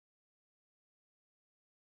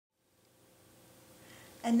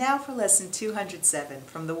And now for Lesson 207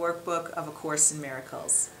 from the Workbook of A Course in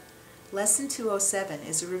Miracles. Lesson 207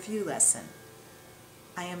 is a review lesson.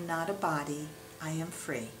 I am not a body, I am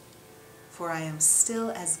free, for I am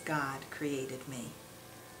still as God created me.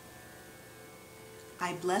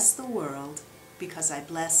 I bless the world because I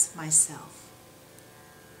bless myself.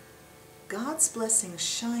 God's blessing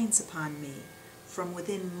shines upon me from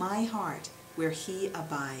within my heart where He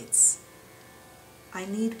abides. I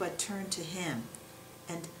need but turn to Him,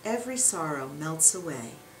 and every sorrow melts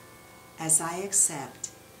away as I accept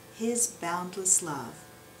His boundless love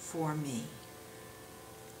for me.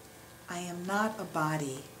 I am not a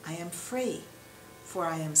body, I am free, for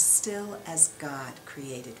I am still as God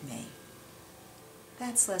created me.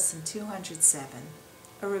 That's Lesson 207,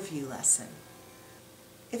 a review lesson.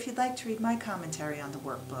 If you'd like to read my commentary on the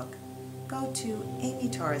workbook, go to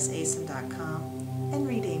amytorresasm.com and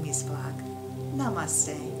read Amy's blog.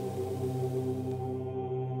 Namaste.